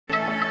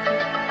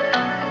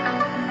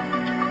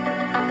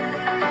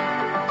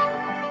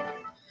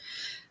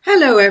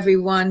Hello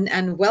everyone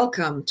and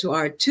welcome to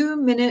our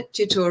 2-minute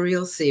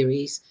tutorial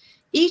series.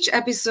 Each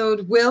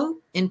episode will,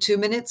 in 2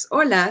 minutes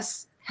or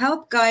less,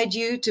 help guide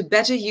you to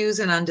better use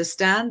and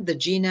understand the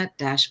GNet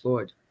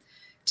dashboard.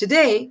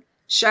 Today,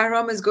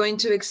 Shahram is going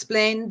to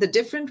explain the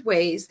different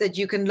ways that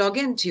you can log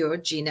into your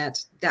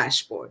GNet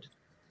dashboard.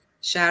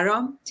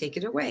 Shahram, take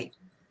it away.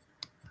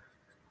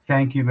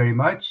 Thank you very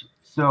much.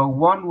 So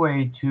one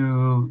way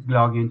to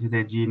log into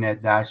the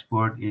GNet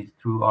dashboard is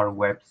through our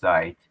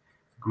website,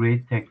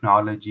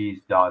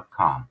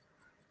 greattechnologies.com.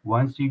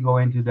 Once you go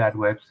into that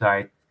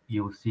website,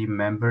 you'll see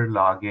member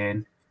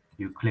login.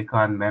 You click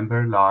on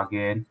member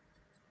login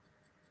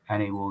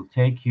and it will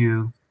take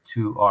you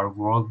to our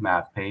world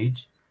map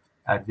page.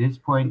 At this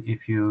point,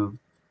 if you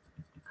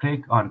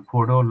click on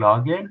portal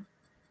login,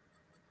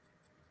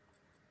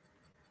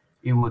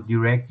 it will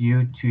direct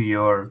you to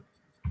your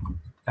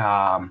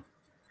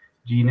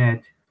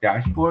GNet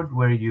dashboard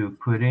where you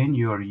put in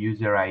your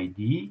user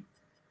ID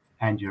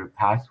and your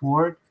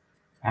password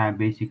and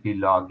basically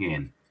log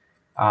in.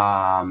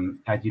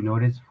 As you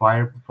notice,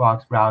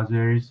 Firefox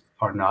browsers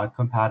are not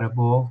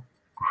compatible.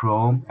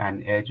 Chrome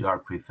and Edge are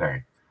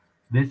preferred.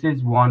 This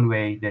is one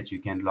way that you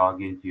can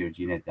log into your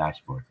GNet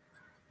dashboard.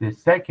 The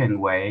second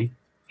way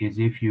is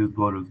if you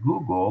go to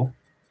Google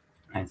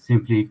and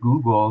simply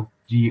Google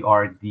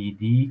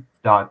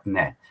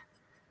grdd.net.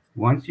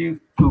 Once you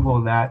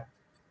Google that,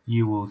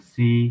 you will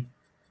see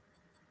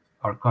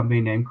our company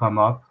name come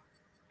up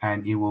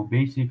and it will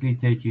basically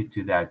take you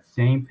to that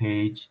same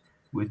page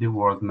with the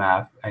world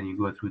map, and you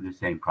go through the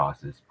same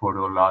process.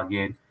 Portal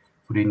login,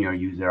 put in your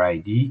user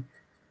ID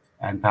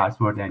and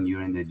password, and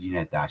you're in the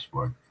GNet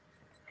dashboard.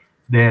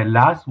 The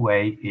last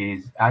way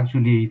is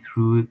actually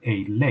through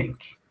a link.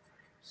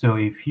 So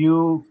if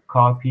you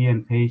copy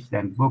and paste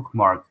and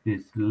bookmark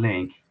this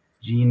link,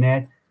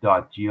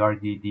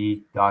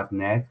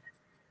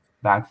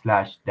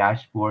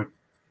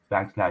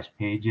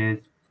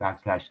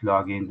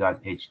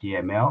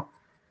 gnet.grdd.net/dashboard/pages/login.html,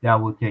 that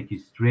will take you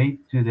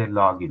straight to the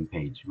login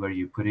page where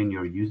you put in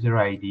your user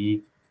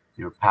ID,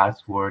 your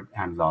password,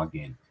 and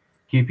login.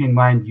 Keep in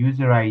mind,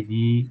 user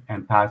ID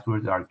and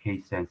passwords are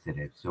case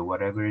sensitive. So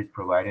whatever is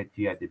provided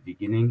to you at the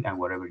beginning and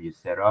whatever you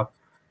set up,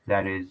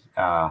 that is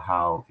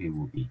how it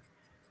will be.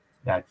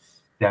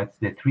 That's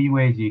the 3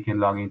 ways you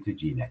can log into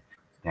GNet.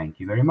 Thank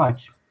you very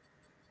much.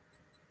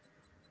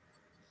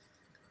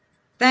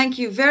 Thank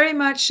you very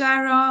much,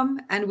 Shahram,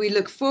 and we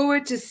look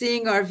forward to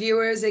seeing our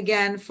viewers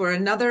again for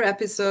another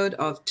episode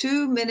of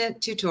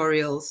 2-minute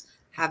tutorials.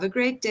 Have a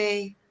great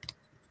day.